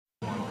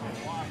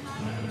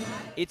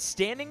It's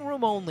standing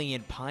room only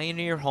in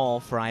Pioneer Hall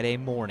Friday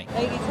morning.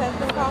 Ladies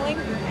husband calling?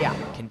 Yeah.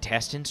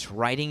 Contestants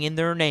writing in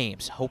their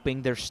names,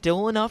 hoping there's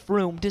still enough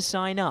room to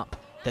sign up.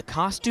 The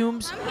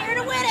costumes, I'm here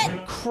to win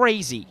it!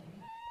 crazy.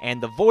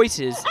 And the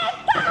voices, It's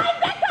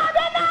time to come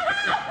in the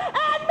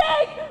house and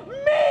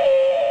make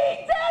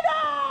me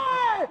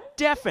dinner!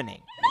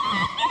 deafening.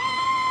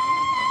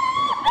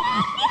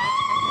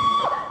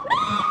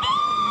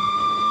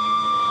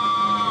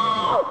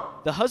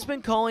 The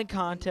husband calling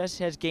contest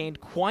has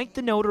gained quite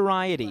the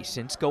notoriety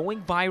since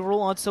going viral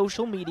on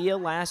social media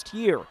last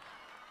year.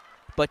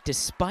 But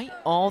despite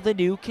all the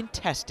new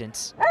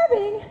contestants,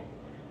 Irving!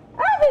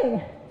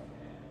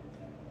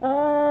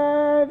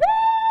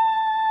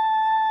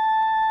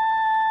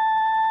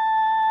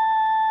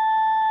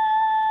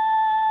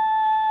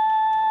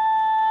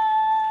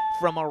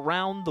 from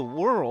around the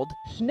world,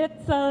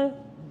 Schnitzel,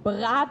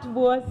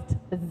 Bratwurst,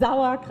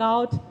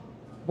 Sauerkraut.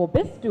 Wo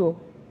bist du?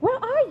 Where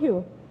are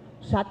you?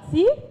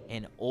 Schatzi?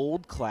 an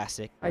old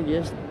classic, I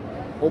just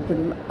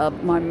opened up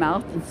my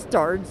mouth and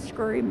started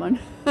screaming.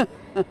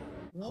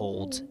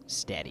 holds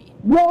steady.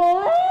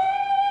 Roy!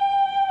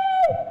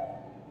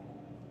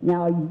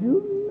 Now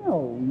you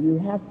know you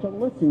have to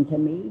listen to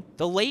me.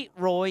 The late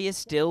Roy is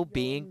still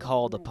being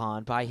called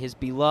upon by his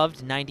beloved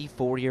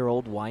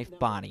 94-year-old wife,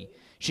 Bonnie.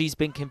 She's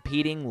been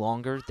competing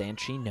longer than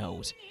she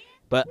knows,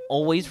 but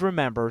always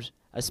remembers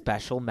a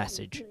special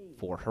message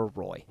for her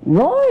Roy.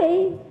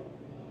 Roy!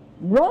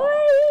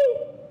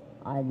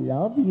 I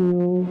love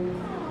you.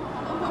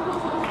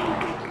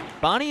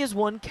 Bonnie has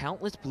won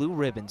countless blue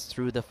ribbons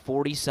through the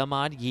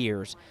 40-some-odd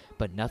years,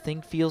 but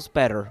nothing feels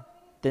better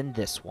than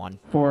this one.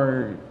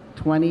 For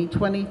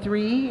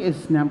 2023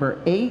 is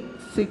number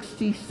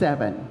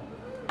 867.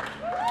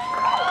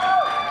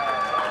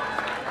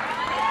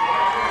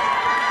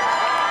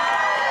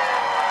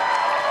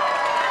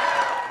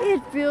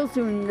 It feels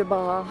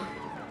wunderbar.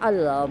 I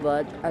love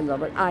it.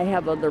 I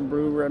have other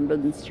blue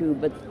ribbons too,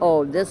 but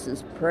oh, this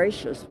is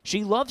precious.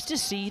 She loves to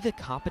see the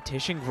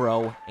competition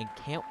grow and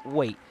can't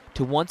wait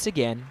to once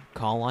again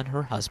call on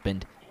her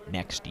husband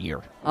next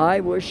year. I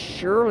was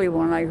surely,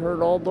 when I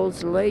heard all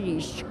those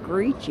ladies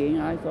screeching,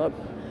 I thought,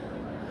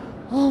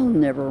 I'll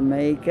never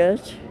make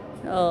it.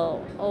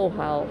 Oh,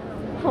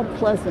 how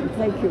pleasant.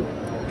 Thank you.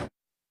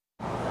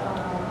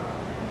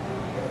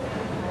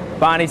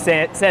 Bonnie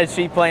says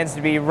she plans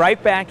to be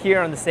right back here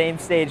on the same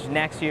stage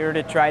next year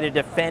to try to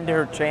defend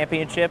her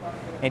championship,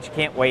 and she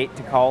can't wait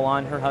to call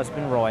on her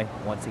husband Roy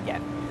once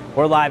again.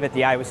 We're live at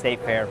the Iowa State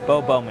Fair.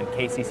 Bo Bowman,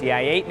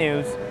 KCCI 8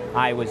 News,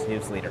 Iowa's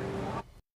news leader.